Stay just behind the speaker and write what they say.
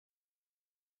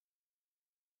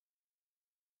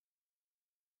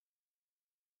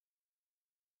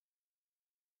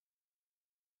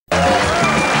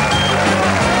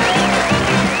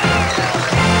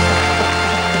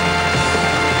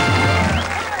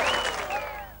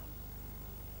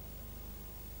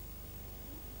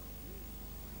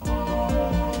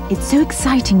It's so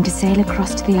exciting to sail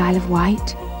across to the Isle of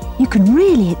Wight. You can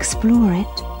really explore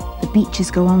it. The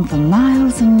beaches go on for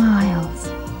miles and miles.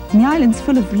 And the island's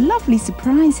full of lovely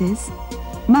surprises.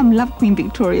 Mum loved Queen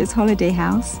Victoria's holiday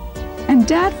house. And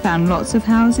Dad found lots of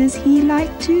houses he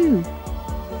liked too.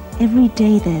 Every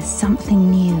day there's something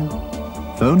new.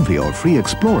 Phone for your free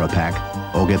Explorer pack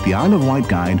or get the Isle of Wight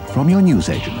guide from your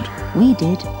newsagent. We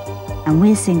did. And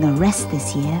we're seeing the rest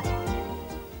this year.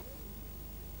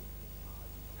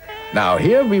 Now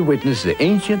here we witness the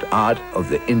ancient art of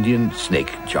the Indian snake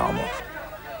charmer.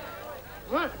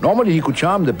 Normally he could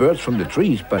charm the birds from the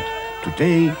trees, but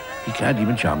today he can't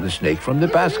even charm the snake from the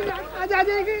basket.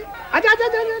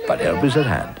 But help is at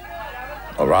hand.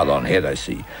 Or rather on head, I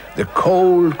see. The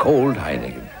cold, cold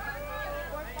Heineken.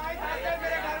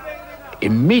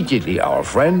 Immediately our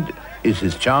friend is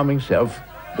his charming self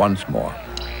once more.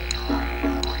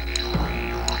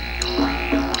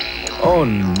 Oh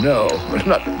no,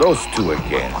 not those two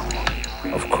again.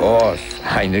 Of course,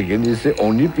 Heineken is the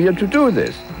only beer to do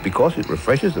this, because it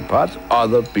refreshes the parts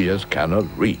other beers cannot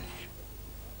reach.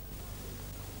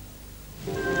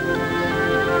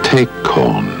 Take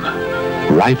corn,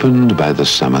 ripened by the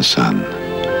summer sun.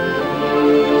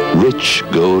 Rich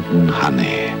golden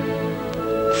honey,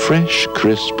 fresh,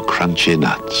 crisp, crunchy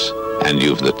nuts. And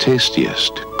you've the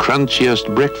tastiest,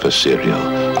 crunchiest breakfast cereal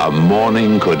a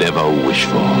morning could ever wish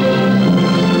for.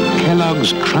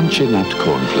 Kellogg's Crunchy Nut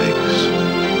Cornflakes.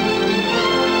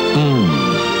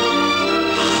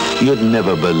 You'd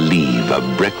never believe a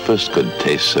breakfast could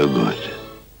taste so good.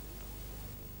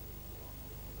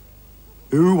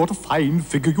 Oh, what a fine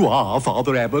figure you are,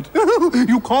 Father Abbot.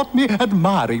 You caught me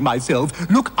admiring myself.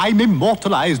 Look, I'm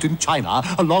immortalized in China,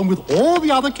 along with all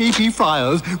the other KP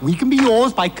friars. We can be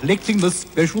yours by collecting the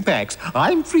special packs.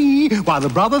 I'm free, while the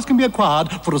brothers can be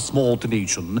acquired for a small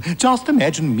donation. Just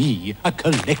imagine me, a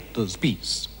collector's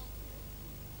piece.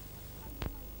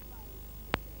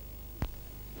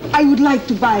 I would like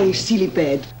to buy a Sealy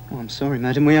bed. Oh, I'm sorry,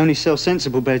 madam. We only sell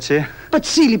sensible beds here. But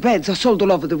Sealy beds are sold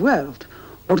all over the world.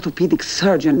 Orthopedic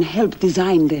surgeon helped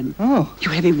design them. Oh.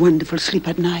 You have a wonderful sleep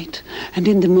at night, and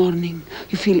in the morning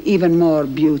you feel even more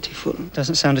beautiful.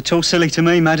 Doesn't sound at all silly to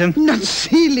me, madam. Not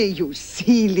silly, you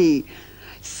silly.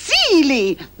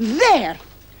 Sealy! There!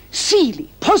 Sealy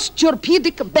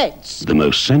Posturepedic beds. The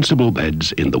most sensible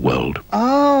beds in the world.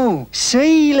 Oh,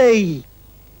 Sealy!